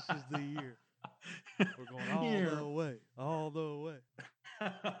 This is the year. We're going all the way, all the way.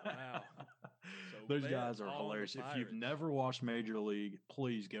 Wow. So those guys are hilarious. If you've Pirates. never watched Major League,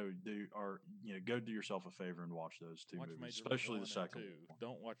 please go do yourself a favor and watch those two watch movies, Major League especially 1 the second and 2. one.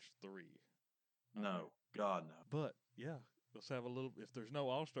 Don't watch 3. No, God no. But yeah, let's have a little. If there's no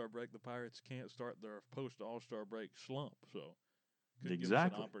All Star break, the Pirates can't start their post All Star break slump. So could give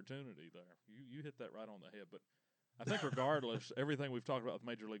us an opportunity there. You hit that right on the head. But I think regardless, everything we've talked about with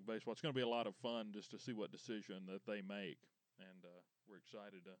Major League Baseball, it's going to be a lot of fun just to see what decision that they make, and we're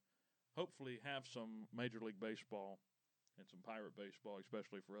excited to hopefully have some Major League Baseball and some Pirate Baseball,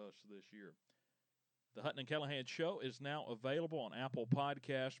 especially for us this year. The Hutton and Callahan Show is now available on Apple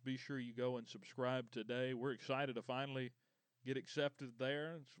Podcasts. Be sure you go and subscribe today. We're excited to finally get accepted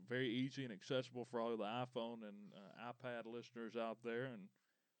there. It's very easy and accessible for all of the iPhone and iPad listeners out there, and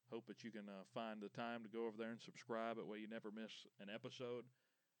hope that you can find the time to go over there and subscribe. That way you never miss an episode.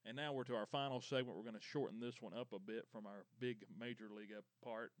 And now we're to our final segment. We're going to shorten this one up a bit from our big Major League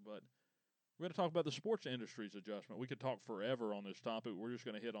part, but we're going to talk about the sports industry's adjustment. We could talk forever on this topic. We're just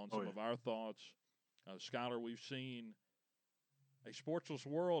going to hit on some of our thoughts. Skylar, we've seen a sportsless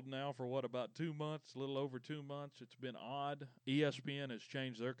world now for about 2 months, a little over 2 months. It's been odd. ESPN has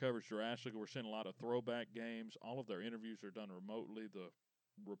changed their coverage drastically. We're seeing a lot of throwback games. All of their interviews are done remotely. The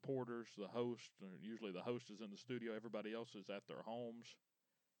reporters, the host, usually the host is in the studio. Everybody else is at their homes.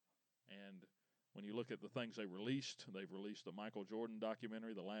 And when you look at the things they've released the Michael Jordan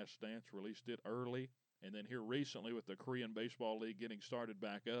documentary, The Last Dance, released it early. And then here recently with the Korean Baseball League getting started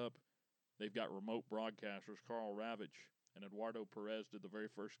back up, they've got remote broadcasters. Carl Ravitch and Eduardo Perez did the very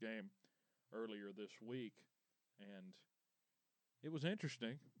first game earlier this week. And it was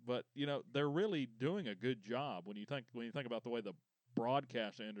interesting. But, they're really doing a good job when you think about the way the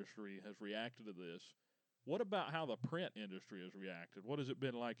broadcast industry has reacted to this. What about how the print industry has reacted? What has it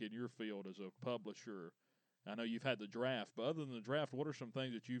been like in your field as a publisher? I know you've had the draft, but other than the draft, what are some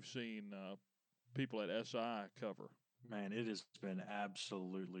things that you've seen people at SI cover? Man, it has been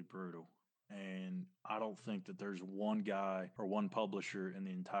absolutely brutal. And I don't think that there's one guy or one publisher in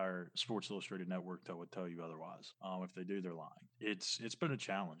the entire Sports Illustrated network that would tell you otherwise. If they do, they're lying. It's been a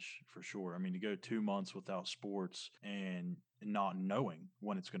challenge for sure. I mean, to go 2 months without sports and not knowing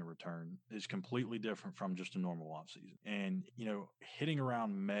when it's going to return is completely different from just a normal off season. And hitting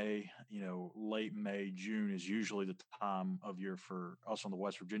around May, late May, June is usually the time of year for us on the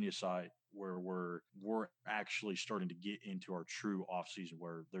West Virginia side where we're actually starting to get into our true off season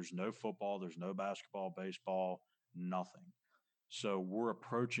where there's no football, there's no basketball, baseball, nothing. So we're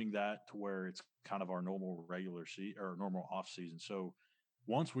approaching that to where it's kind of our normal regular season or normal off season. So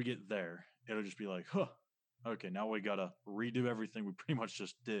once we get there, it'll just be like, okay, now we got to redo everything we pretty much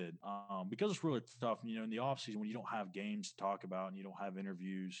just did because it's really tough. In the off season when you don't have games to talk about and you don't have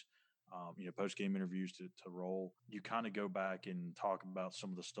interviews, post game interviews to roll, you kind of go back and talk about some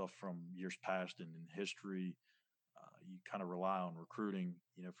of the stuff from years past and in history. You kind of rely on recruiting,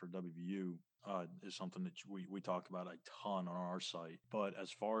 for WVU is something that we talk about a ton on our site. But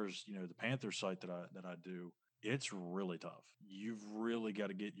as far as the Panther site that I do, it's really tough. You've really got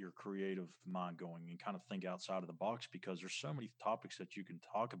to get your creative mind going and kind of think outside of the box because there's so many topics that you can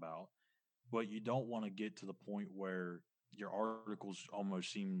talk about, but you don't want to get to the point where your articles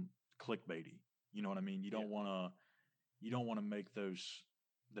almost seem clickbaity. You know what I mean? Yeah, You don't want to make those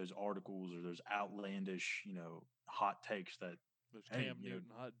articles or those outlandish, hot takes that, those hey, Cam Newton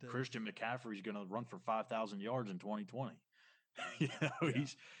hot takes. Christian McCaffrey's going to run for 5,000 yards in 2020. Yeah,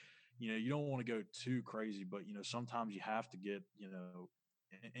 He's, you don't want to go too crazy, but sometimes you have to get,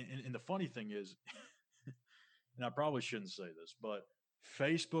 and the funny thing is, and I probably shouldn't say this, but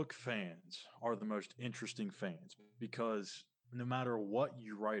Facebook fans are the most interesting fans because no matter what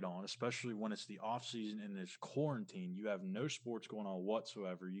you write on, especially when it's the off season and it's quarantine, you have no sports going on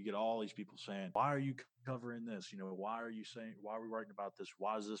whatsoever. You get all these people saying, "Why are you covering this? Why are you saying? Why are we writing about this?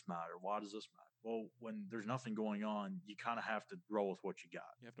 Why does this matter? Why does this matter?" Well, when there's nothing going on, you kind of have to roll with what you got.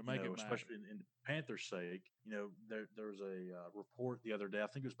 you have to make it matter. Especially in Panthers' sake, there was a report the other day. I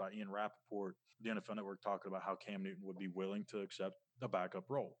think it was by Ian Rappaport, the NFL Network, talking about how Cam Newton would be willing to accept a backup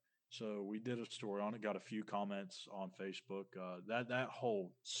role. So we did a story on it, got a few comments on Facebook. That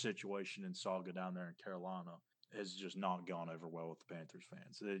whole situation and saga down there in Carolina has just not gone over well with the Panthers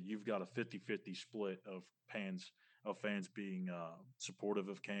fans. You've got a 50-50 split of fans being supportive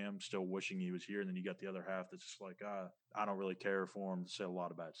of Cam, still wishing he was here, and then you got the other half that's just like, I don't really care for him. Say a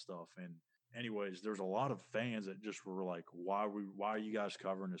lot of bad stuff. And anyways, there's a lot of fans that just were like, why are you guys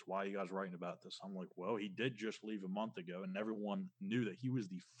covering this? Why are you guys writing about this? I'm like, well, he did just leave a month ago, and everyone knew that he was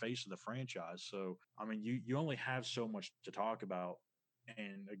the face of the franchise. So I mean, you only have so much to talk about.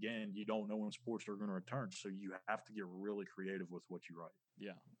 And again, you don't know when sports are going to return, so you have to get really creative with what you write.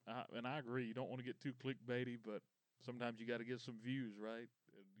 Yeah, and I agree. You don't want to get too clickbaity, but sometimes you got to get some views, right?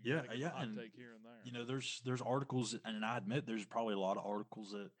 You got Yeah, to get a yeah, hot and take here and there. there's articles, and I admit there's probably a lot of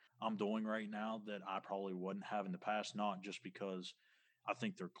articles that I'm doing right now that I probably wouldn't have in the past, not just because I don't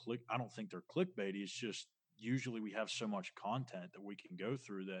think they're clickbaity. It's just usually we have so much content that we can go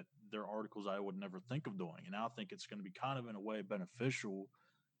through that there are articles I would never think of doing, and I think it's going to be kind of in a way beneficial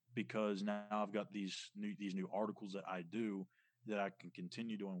because now I've got these new articles that I do that I can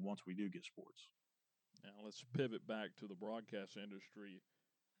continue doing once we do get sports. Now let's pivot back to the broadcast industry.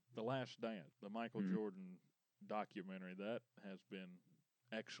 The Last Dance, the Michael Mhm. Jordan documentary, that has been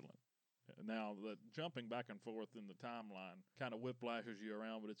excellent. Now, the jumping back and forth in the timeline kind of whiplashes you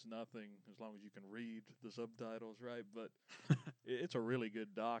around, but it's nothing as long as you can read the subtitles, right? But it's a really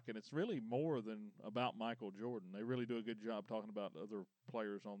good doc, and it's really more than about Michael Jordan. They really do a good job talking about other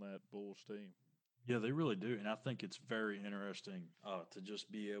players on that Bulls team. Yeah, they really do, and I think it's very interesting to just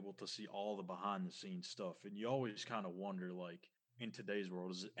be able to see all the behind the scenes stuff. And you always kind of wonder, like, in today's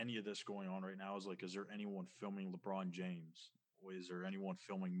world, is any of this going on right now? Is there anyone filming LeBron James? Or is there anyone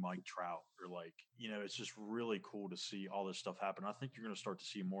filming Mike Trout? Or like, it's just really cool to see all this stuff happen. I think you're going to start to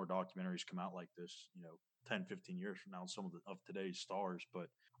see more documentaries come out like this, 10, 15 years from now, some of today's stars. But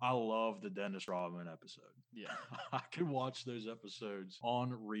I love the Dennis Rodman episode. Yeah. I could watch those episodes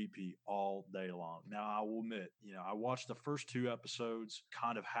on repeat all day long. Now, I will admit, I watched the first two episodes,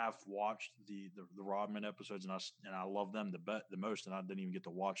 kind of half watched the Rodman episodes, and I love them the most, and I didn't even get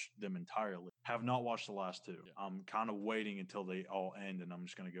to watch them entirely. Have not watched the last two. Yeah. I'm kind of waiting until they all end, and I'm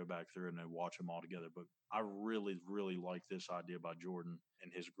just going to go back through and then watch them all together. But I really, really like this idea by Jordan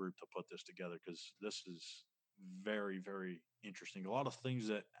and his group to put this together because this is very, very interesting. A lot of things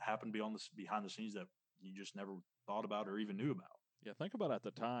that happen behind the scenes that you just never thought about or even knew about. Yeah, think about at the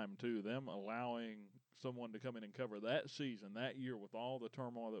time too, them allowing someone to come in and cover that season, that year, with all the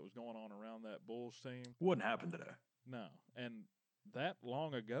turmoil that was going on around that Bulls team. Wouldn't happen today. No, and that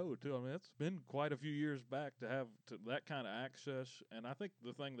long ago too. I mean, it's been quite a few years back to have that kind of access. And I think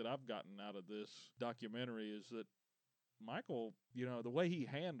the thing that I've gotten out of this documentary is that Michael, the way he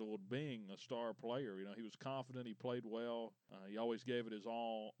handled being a star player, he was confident, he played well, he always gave it his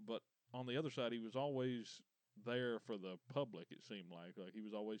all. But on the other side, he was always there for the public. It seemed like he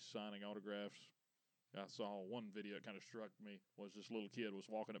was always signing autographs. I saw one video that kind of struck me was this little kid was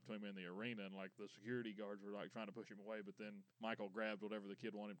walking up to him in the arena, and like the security guards were like trying to push him away, but then Michael grabbed whatever the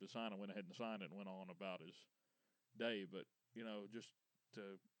kid wanted him to sign and went ahead and signed it and went on about his day. But just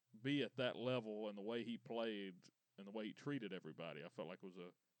to be at that level and the way he played and the way he treated everybody, I felt like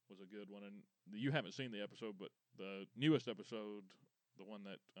was a good one. And you haven't seen the episode, but the newest episode, the one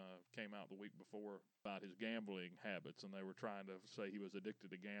that came out the week before, about his gambling habits, and they were trying to say he was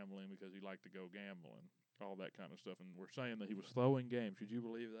addicted to gambling because he liked to go gambling, all that kind of stuff. And we're saying that he was throwing games. Could you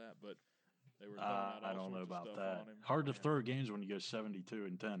believe that? But they were throwing out I all don't know sorts of about stuff that. on him. Hard to And, throw games when you go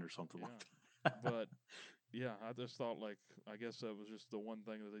 72-10 or something like that. but yeah, I just thought I guess that was just the one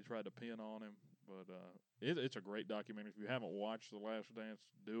thing that they tried to pin on him. But it's a great documentary. If you haven't watched The Last Dance,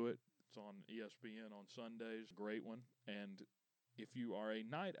 do it. It's on ESPN on Sundays. Great one. And if you are a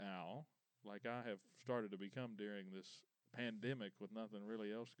night owl, like I have started to become during this pandemic with nothing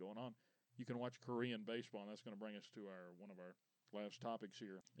really else going on, you can watch Korean baseball, and that's going to bring us to one of our last topics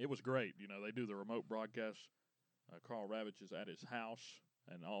here. It was great. They do the remote broadcast. Carl Ravitch is at his house,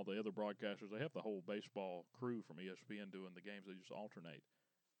 and all the other broadcasters, they have the whole baseball crew from ESPN doing the games. They just alternate.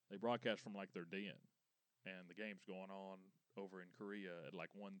 They broadcast from like their den, and the game's going on over in Korea at like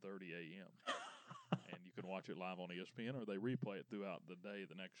 1:30 a.m. And you can watch it live on ESPN, or they replay it throughout the day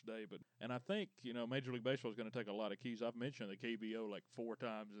the next day. And I think Major League Baseball is going to take a lot of keys. I've mentioned the KBO like 4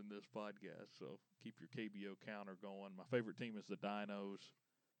 times in this podcast, so keep your KBO counter going. My favorite team is the Dinos,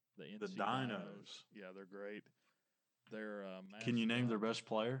 the NC The Dinos. Yeah, they're great. Their Can you name their best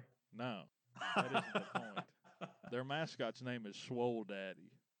player? No, that isn't the point. Their mascot's name is Swole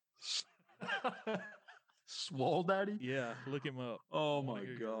Daddy. Swole Daddy? Yeah, look him up. Oh my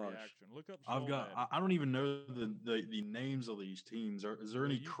gosh! Look up Swole Daddy. I don't even know the names of these teams. Is there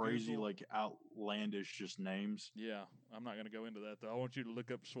any crazy Google, like outlandish just names? Yeah, I'm not going to go into that though. I want you to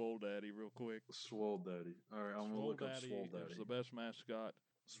look up Swole Daddy real quick. Swole Daddy. All right, I'm going to look up Swole Daddy. Is the best mascot.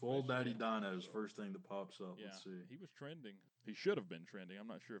 Swole Daddy Dinos, first thing that pops up. Yeah, let's see. He was trending. He should have been trending. I'm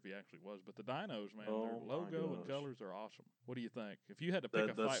not sure if he actually was, but the Dinos, man, their logo and colors are awesome. What do you think? If you had to pick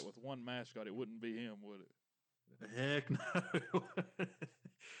a fight with one mascot, it wouldn't be him, would it? Heck no.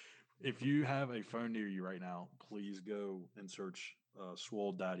 If you have a phone near you right now, please go and search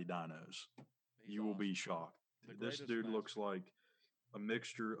Swole Daddy Dinos. You will be shocked. This dude looks like a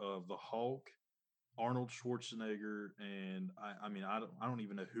mixture of the Hulk, Arnold Schwarzenegger, and I don't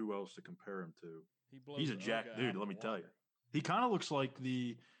even know who else to compare him to. He's a jack dude, let me tell you. He kind of looks like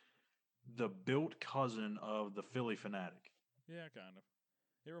the built cousin of the Philly Fanatic. Yeah, kind of.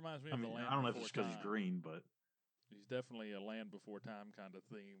 It reminds me of the Land Before Time. I don't know if it's because he's green, but he's definitely a Land Before Time kind of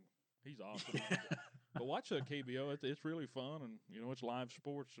theme. He's awesome. But watch the KBO. It's really fun, and it's live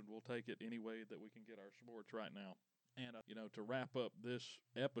sports, and we'll take it any way that we can get our sports right now. And to wrap up this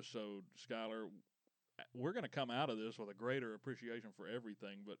episode, Skylar, we're going to come out of this with a greater appreciation for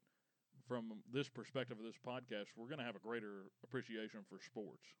everything, but from this perspective of this podcast, we're going to have a greater appreciation for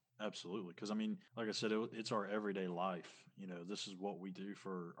sports. Absolutely. Because, like I said, it's our everyday life. This is what we do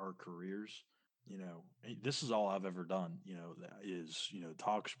for our careers. This is all I've ever done, is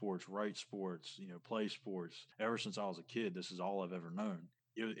talk sports, write sports, play sports. Ever since I was a kid, this is all I've ever known.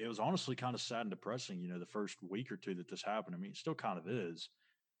 It was honestly kind of sad and depressing, the first week or two that this happened. It still kind of is,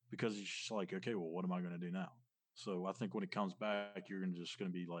 because it's just like, okay, well, what am I going to do now? So I think when it comes back, you're just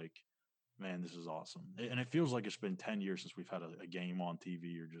going to be like, man, this is awesome. And it feels like it's been 10 years since we've had a game on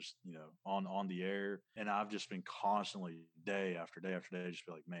TV or just, on the air. And I've just been constantly day after day after day, just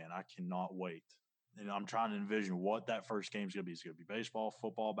be like, man, I cannot wait. And I'm trying to envision what that first game is going to be. Is it going to be baseball,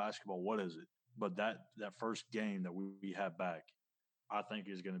 football, basketball? What is it? But that first game that we have back, I think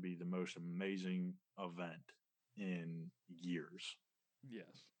is going to be the most amazing event in years.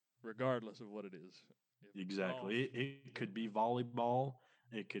 Yes, regardless of what it is. Exactly. It could be volleyball.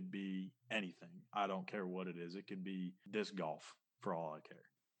 It could be anything. I don't care what it is. It could be disc golf for all I care.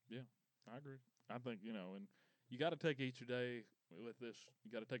 Yeah, I agree. I think, and you got to take each day with this.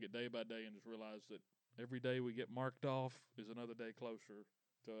 You got to take it day by day and just realize that every day we get marked off is another day closer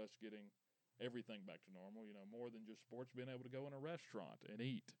to us getting everything back to normal. More than just sports, being able to go in a restaurant and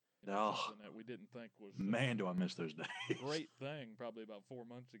eat. Something that we didn't think was man, do I miss those days. Great thing probably about 4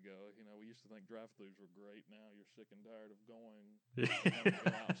 months ago. We used to think drive-thrus were great. Now you're sick and tired of going having to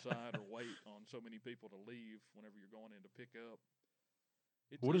go outside or wait on so many people to leave whenever you're going in to pick up.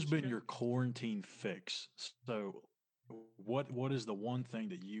 What has been your quarantine fix? So what is the one thing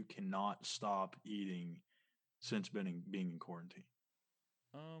that you cannot stop eating since being in quarantine?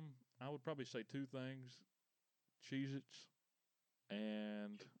 I would probably say 2 things. Cheez-Its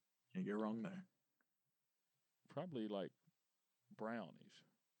and can't get wrong there. Probably like brownies.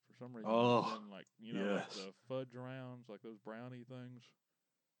 For some reason, like like the fudge rounds, like those brownie things.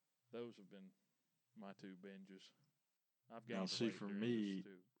 Those have been my 2 binges. I've gained now, see, for me,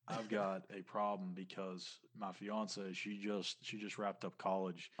 I've got a problem because my fiance, she just wrapped up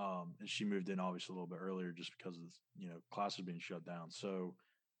college, and she moved in obviously a little bit earlier just because of classes being shut down. So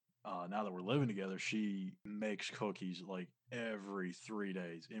now that we're living together, she makes cookies like every 3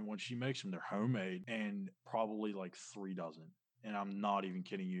 days. And when she makes them, they're homemade and probably like 3 dozen. And I'm not even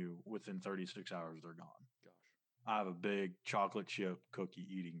kidding you. Within 36 hours, they're gone. Gosh. I have a big chocolate chip cookie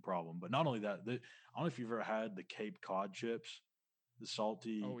eating problem. But not only that, I don't know if you've ever had the Cape Cod chips, the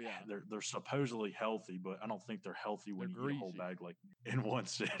salty. Oh, yeah. They're supposedly healthy, but I don't think they're healthy when They're you eat a whole greasy. bag like in one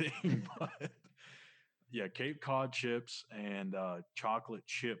sitting. But yeah, Cape Cod chips and chocolate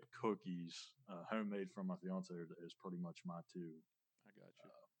chip cookies, homemade from my fiance, is pretty much my two I got you.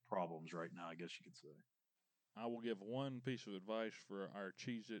 problems right now. I guess you could say. I will give one piece of advice for our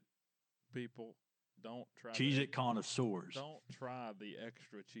Cheez-It people. Don't try Cheez-It connoisseurs. Don't try the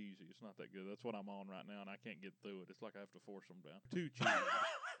extra cheesy. It's not that good. That's what I'm on right now, and I can't get through it. It's like I have to force them down. Too cheesy.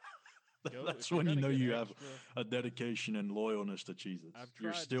 That's when you know you have extra, a dedication and loyalness to Cheez-Its.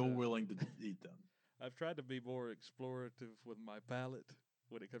 You're still willing to eat them. I've tried to be more explorative with my palate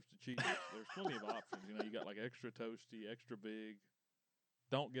when it comes to Cheez-Its. There's plenty of options. You know, you got like extra toasty, extra big.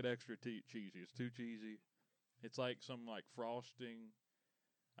 Don't get extra cheesy. It's too cheesy. It's like some like frosting.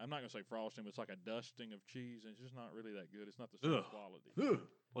 I'm not gonna say frosting, but it's like a dusting of cheese, and it's just not really that good. It's not the same quality. Ugh.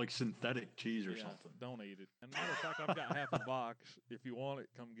 Like synthetic cheese or something. Don't eat it. And matter of fact, I've got half a box. If you want it,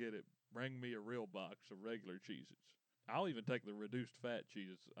 come get it. Bring me a real box of regular Cheez-Its. I'll even take the reduced fat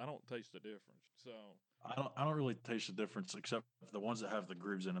Cheez-Its. I don't taste the difference. So I don't really taste the difference except the ones that have the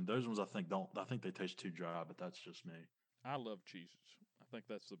grooves in them. Those ones I think don't. I think they taste too dry, but that's just me. I love Cheez-Its. I think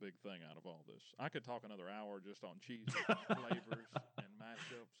that's the big thing out of all this. I could talk another hour just on Cheez-Its flavors and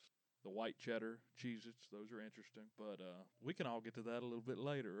mashups. The white cheddar Cheez-Its, those are interesting. But we can all get to that a little bit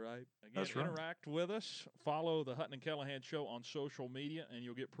later, right? Again, that's right. Interact with us. Follow the Hutton and Callahan Show on social media, and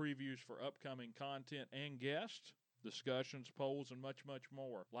you'll get previews for upcoming content and guests, discussions, polls, and much, much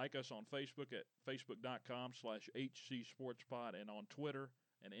more. Like us on Facebook at facebook.com/HCSportsPod and on Twitter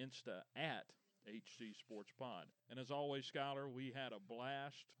and Insta at HC Sports Pod. And as always, Skylar, we had a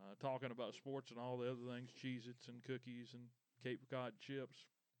blast talking about sports and all the other things, Cheez-Its and cookies and Cape Cod chips.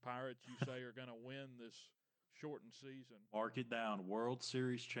 Pirates, you say, are going to win this shortened season. Mark it down. World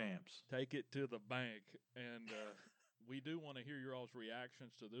Series champs. Take it to the bank. And we do want to hear your all's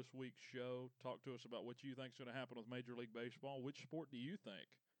reactions to this week's show. Talk to us about what you think is going to happen with Major League Baseball. Which sport do you think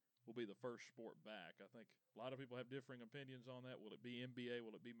will be the first sport back? I think a lot of people have differing opinions on that. Will it be NBA?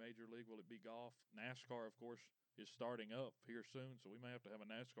 Will it be Major League? Will it be golf? NASCAR, of course, is starting up here soon, so we may have to have a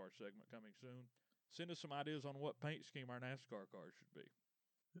NASCAR segment coming soon. Send us some ideas on what paint scheme our NASCAR cars should be.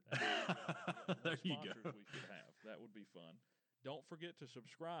 There you go. We should have. That would be fun. Don't forget to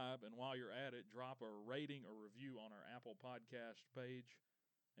subscribe, and while you're at it, drop a rating or review on our Apple Podcast page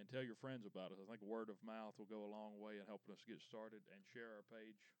and tell your friends about us. I think word of mouth will go a long way in helping us get started, and share our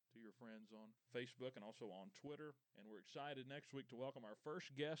page to your friends on Facebook and also on Twitter. And we're excited next week to welcome our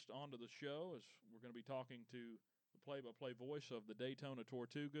first guest onto the show, as we're going to be talking to the play-by-play voice of the Daytona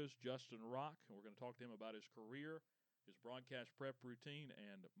Tortugas, Justin Rock, and we're going to talk to him about his career, his broadcast prep routine,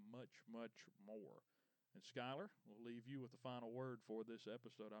 and much, much more. And Skylar, we'll leave you with the final word for this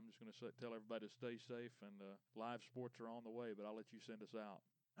episode. I'm just going to tell everybody to stay safe, and live sports are on the way, but I'll let you send us out.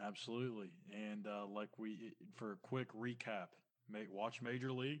 Absolutely. And for a quick recap, watch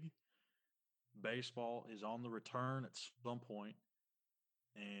Major League. Baseball is on the return at some point,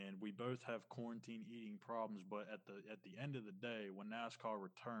 and we both have quarantine eating problems. But at the end of the day, when NASCAR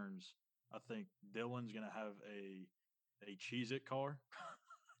returns, I think Dylan's going to have a Cheez-It car.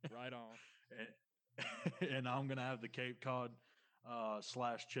 Right on. And I'm going to have the Cape Cod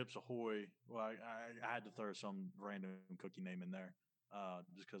 / Chips Ahoy. Well, I had to throw some random cookie name in there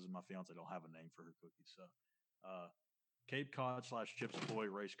just because my fiance don't have a name for her cookies. So Cape Cod / Chips Ahoy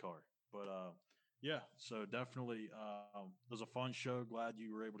race car. But yeah, so definitely it was a fun show. Glad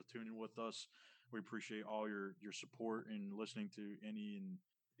you were able to tune in with us. We appreciate all your support and listening to any and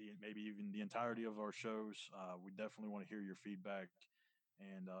maybe even the entirety of our shows. We definitely want to hear your feedback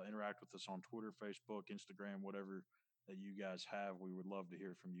and interact with us on Twitter, Facebook, Instagram, whatever that you guys have. We would love to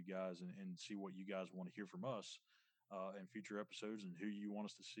hear from you guys and see what you guys want to hear from us in future episodes, and who you want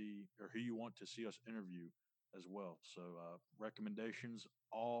us to see or who you want to see us interview as well. So recommendations,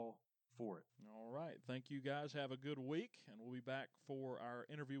 all for it. All right. Thank you, guys. Have a good week, and we'll be back for our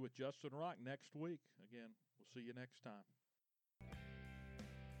interview with Justin Rock next week. Again, we'll see you next time.